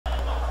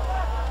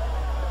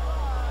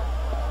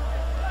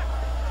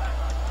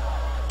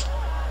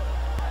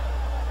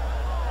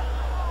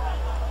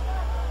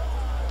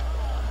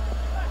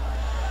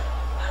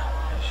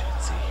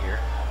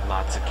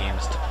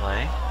games to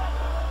play.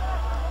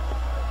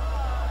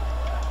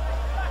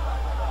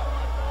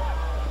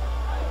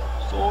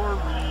 Sorry.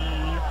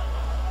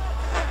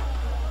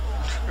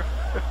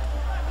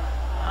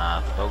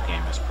 The bow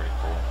game is pretty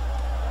cool.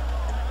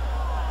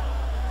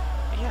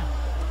 But yeah.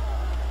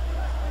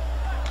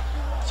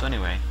 So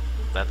anyway,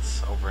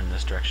 that's over in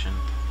this direction.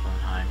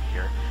 Behind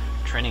here.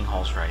 Training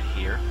hall's right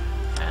here,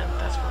 and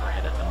that's where we're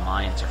headed. The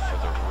mines are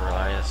further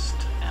west,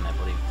 and I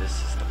believe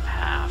this is the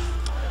path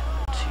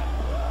to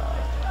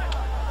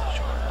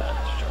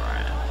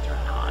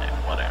Thronheim,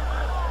 whatever.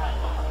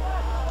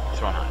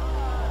 Thronheim.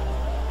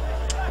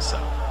 So,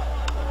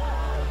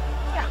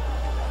 yeah.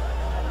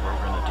 What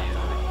we're gonna do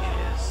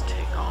is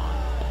take on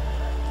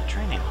the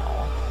training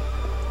hall,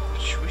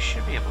 which we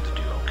should be able to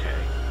do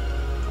okay.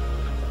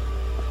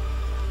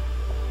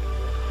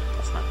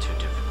 It's not too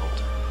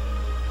difficult.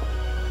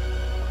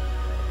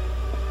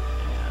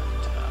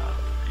 And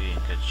be in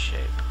good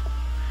shape.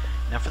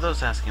 Now, for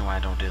those asking why I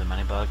don't do the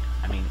money bug,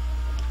 I mean,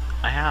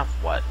 I have,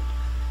 what,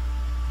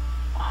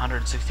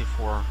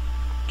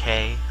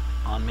 164k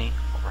on me?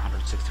 Over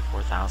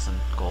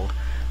 164,000 gold.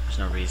 There's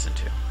no reason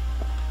to.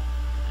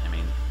 I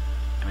mean,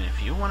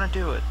 if you want to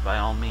do it, by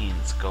all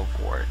means, go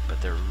for it.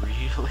 But there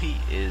really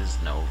is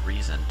no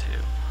reason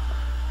to.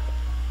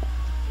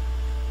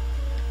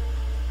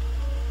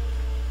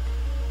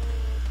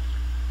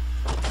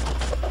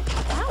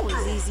 That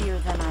was easier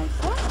than I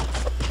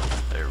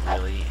thought. There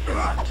really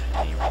isn't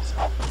any reason.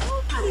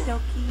 Okie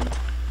dokie.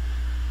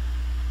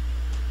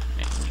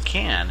 You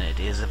can. It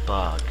is a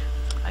bug.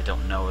 I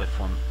don't know if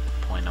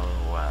 1.0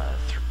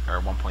 or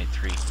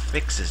 1.3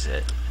 fixes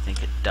it. I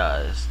think it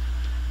does,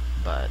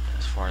 but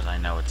as far as I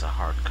know, it's a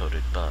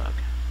hard-coded bug.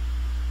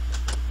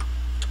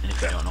 And if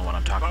you don't know what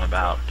I'm talking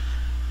about,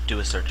 do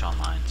a search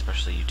online,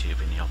 especially YouTube,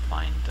 and you'll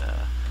find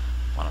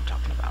what I'm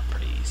talking about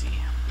pretty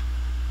easy.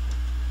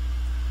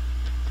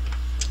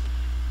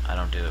 I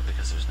don't do it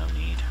because there's no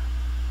need.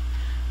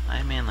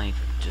 I mainly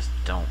just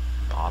don't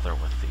bother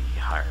with the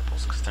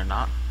hireables because they're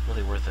not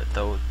really worth it.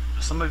 Though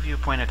some of you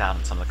pointed out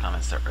in some of the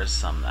comments there is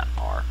some that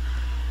are.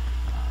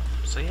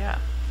 So yeah,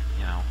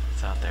 you know,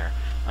 it's out there.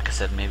 Like I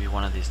said, maybe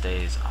one of these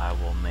days I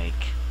will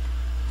make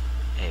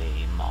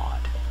a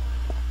mod.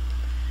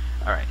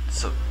 Alright,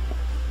 so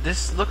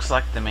this looks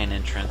like the main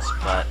entrance,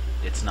 but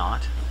it's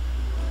not.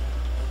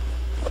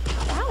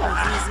 That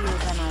was easier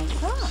than I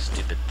thought.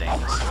 Stupid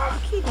things.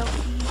 Okie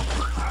dokie.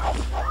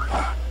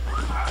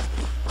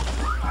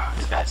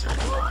 These guys are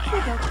annoying.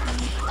 Okie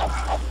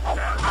dokie.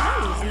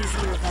 That was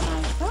easier than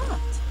I thought.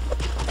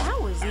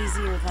 That was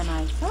easier than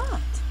I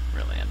thought.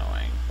 Really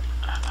annoying.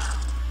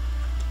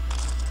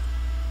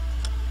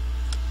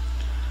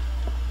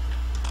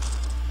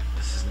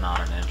 This is not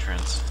an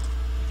entrance.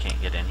 You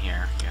can't get in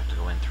here. You have to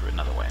go in through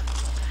another way.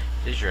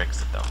 It is your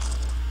exit, though.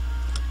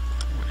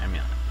 I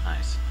mean,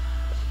 nice.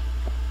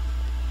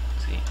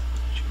 See,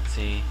 as you can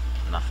see,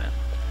 nothing.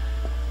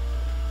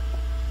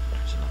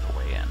 There's another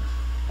way in.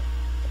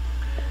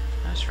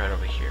 And it's right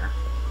over here.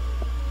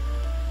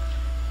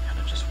 Kind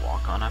of just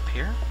walk on up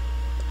here.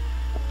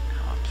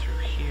 Come up through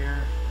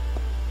here.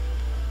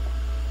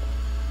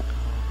 Go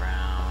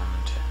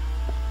around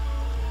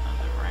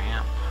another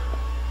ramp.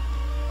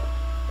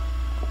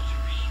 Up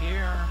through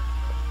here.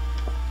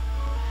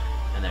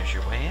 And there's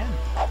your way in.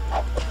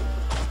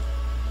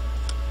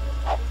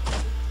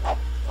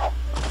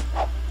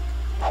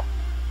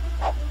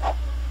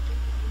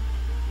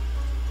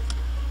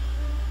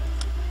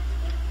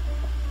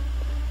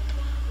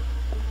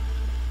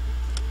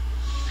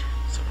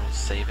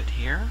 Save it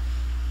here.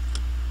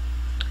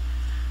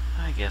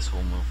 I guess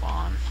we'll move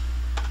on.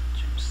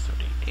 James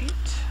 38.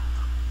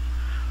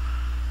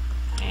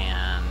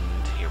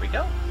 And here we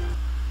go.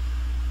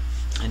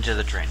 Into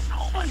the training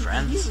hall, my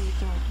friends. I really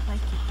don't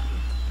like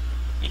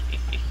it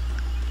here.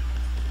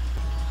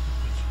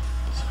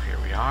 So here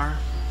we are.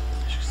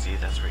 As you can see,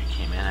 that's where you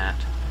came in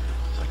at.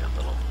 It's like a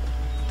little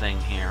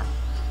thing here.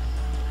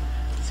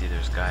 See,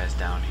 there's guys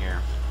down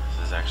here.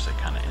 This is actually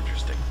kind of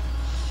interesting.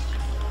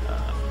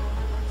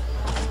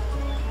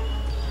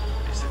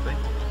 Basically,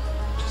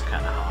 just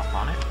kind of hop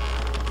on it.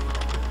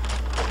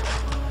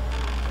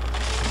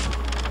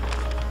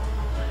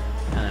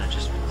 And then it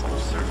just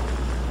falls through.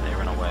 They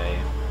run away.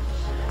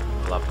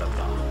 Blah, blah,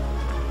 blah.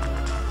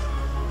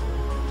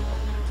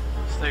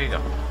 So there you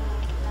go.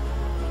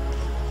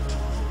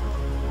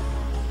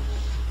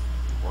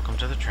 Welcome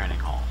to the training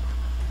hall.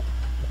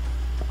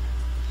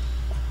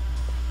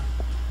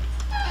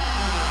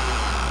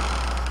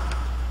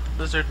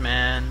 Lizard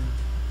man.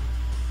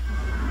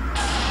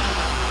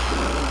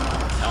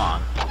 Come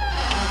on.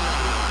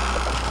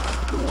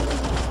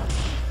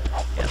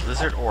 Yeah,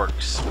 lizard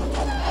orcs.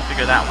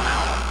 Figure that one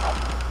out.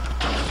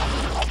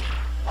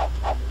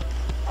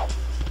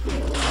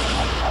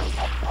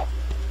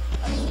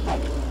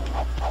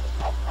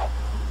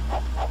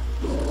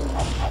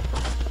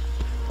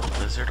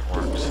 Lizard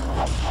orcs.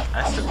 I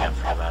still can't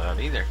figure that out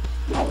either.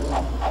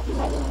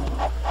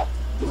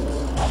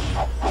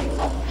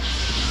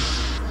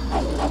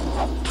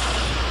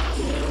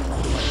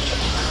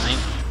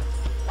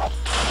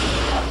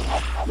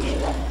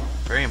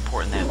 Very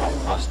important they have to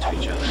be close to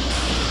each other.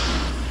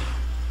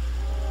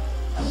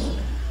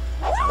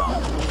 Come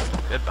on.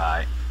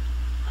 Goodbye.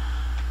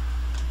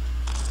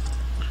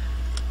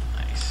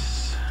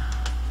 Nice.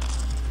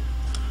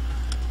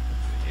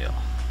 Hill.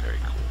 Very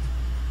cool.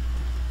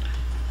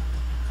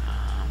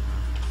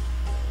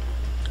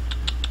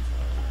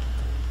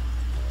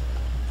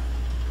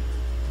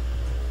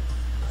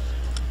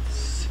 Let's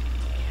see.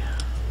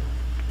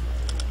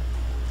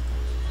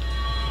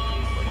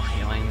 A little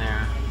healing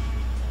there.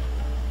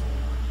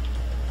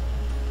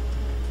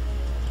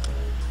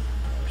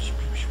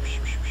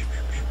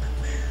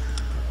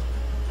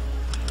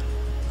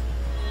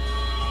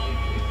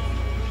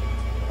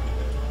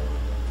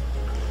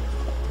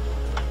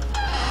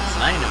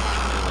 I know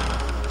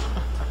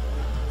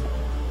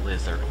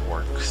lizard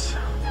orcs.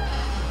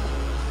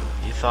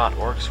 You thought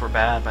orcs were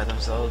bad by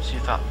themselves. You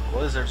thought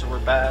lizards were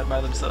bad by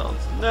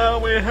themselves. Now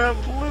we have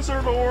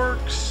lizard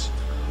orcs.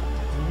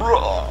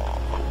 Bruh.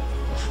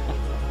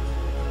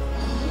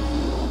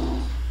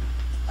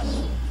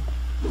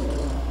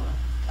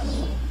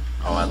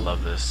 Oh, I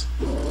love this.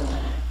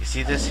 You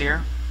see this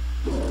here?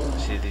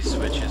 See these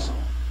switches?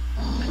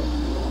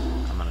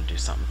 I'm gonna do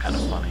something kind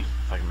of funny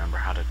if I can remember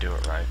how to do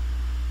it right.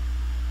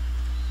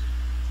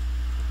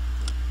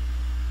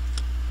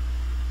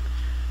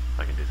 If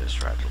I can do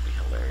this right, it'll be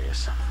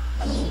hilarious.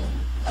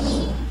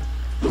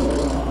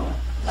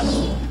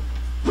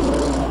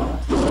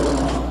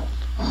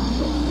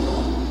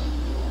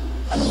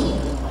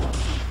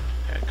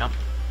 Here it comes.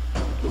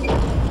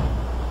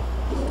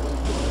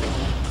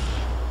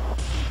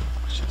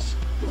 Watch this.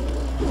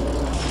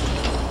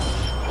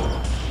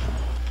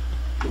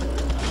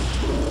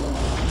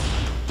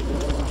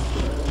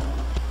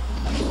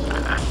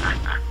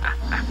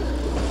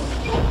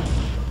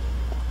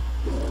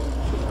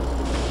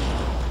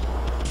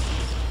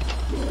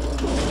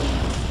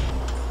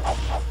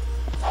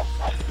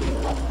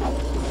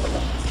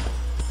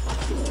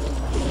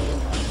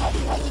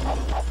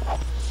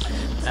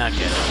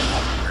 Okay,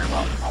 very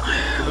well.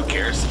 Who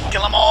cares?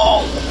 Kill them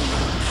all!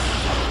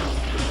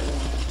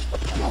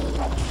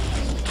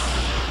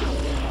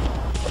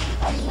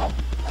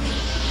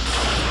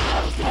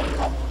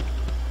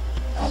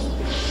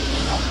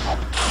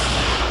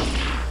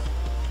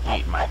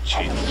 Eat my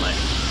chain link.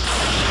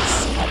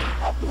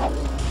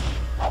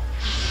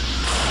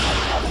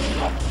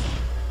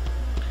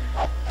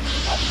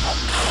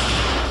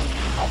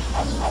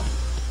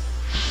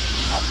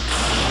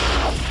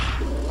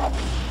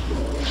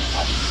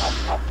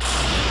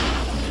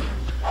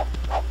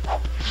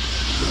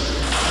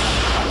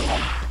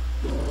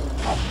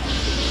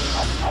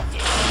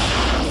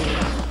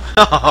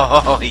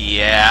 Oh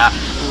yeah,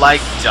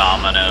 like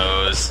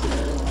dominoes.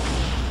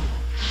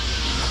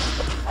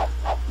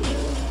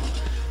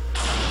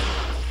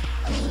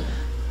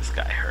 This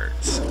guy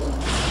hurts.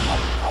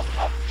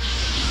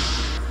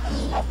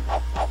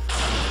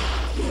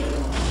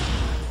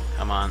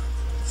 Come on,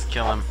 let's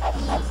kill him.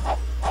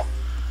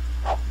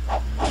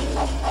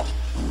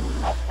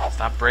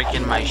 Stop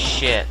breaking my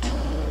shit.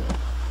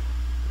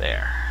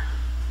 There.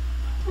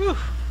 Whew.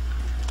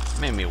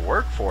 Made me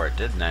work for it,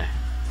 didn't I?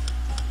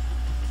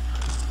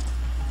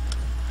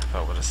 If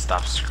I would have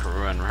stopped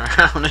screwing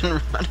around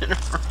and running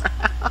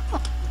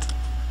around.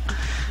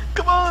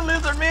 Come on,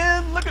 lizard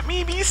man, look at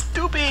me be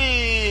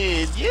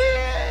stupid!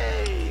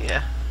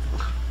 Yay!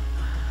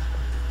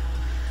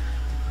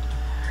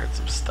 Heard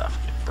some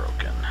stuff get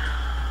broken.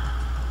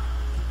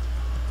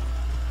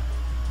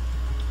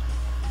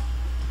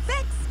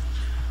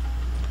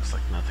 Looks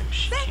like nothing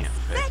she can't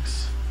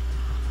fix.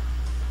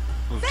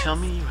 Ooh, tell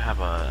me you have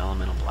a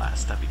elemental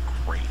blast. That'd be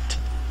great.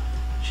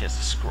 She has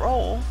a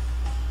scroll.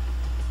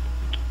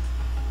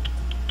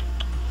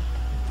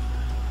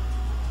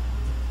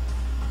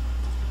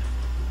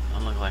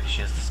 Doesn't look like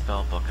she has the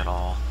spell book at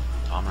all.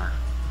 Bummer.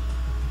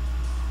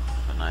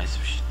 But nice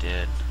if she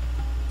did.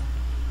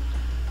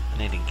 I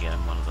need to get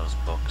him one of those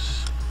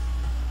books.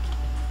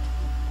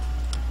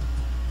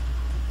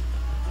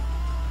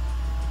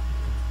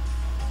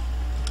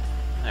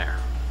 There,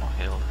 all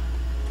healed.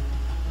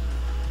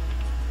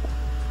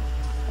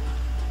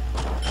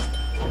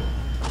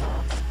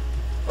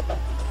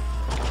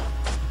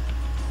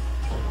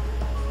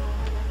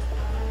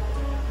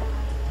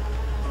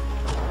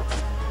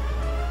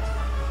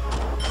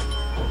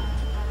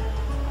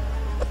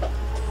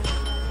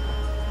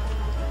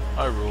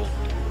 I rule.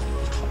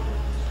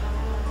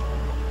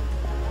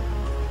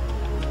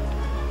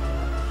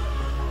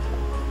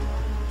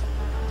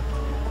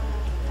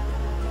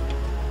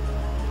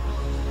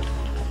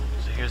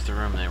 So here's the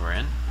room they were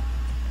in,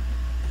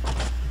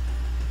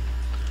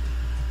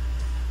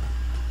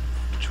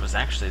 which was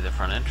actually the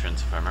front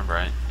entrance, if I remember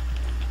right.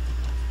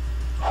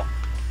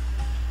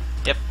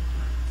 Yep,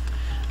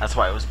 that's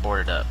why it was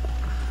boarded up.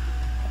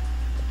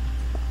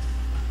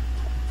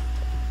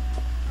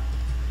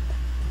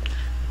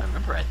 If I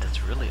remember right,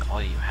 that's really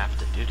all you have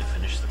to do to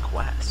finish the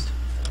quest.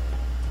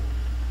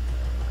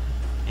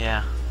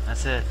 Yeah,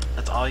 that's it.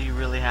 That's all you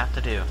really have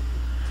to do.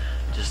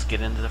 Just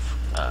get into the,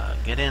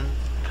 get in,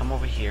 come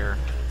over here,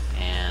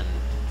 and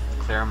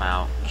clear them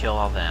out, kill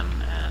all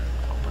them, and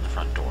open the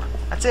front door.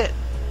 That's it.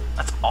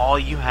 That's all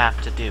you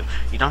have to do.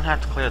 You don't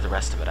have to clear the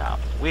rest of it out.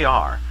 We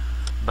are,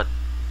 but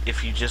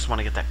if you just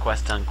want to get that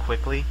quest done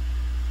quickly,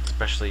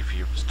 especially if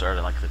you start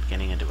at like the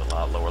beginning and do a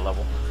lot lower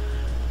level,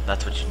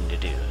 that's what you need to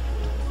do.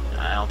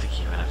 I don't think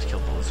you even have to kill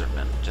the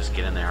lizardmen. Just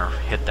get in there,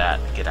 hit that,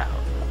 get out.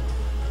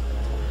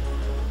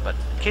 But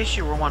in case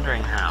you were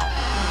wondering how,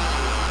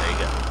 there you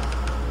go.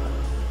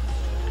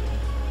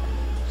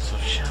 So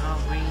shall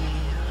we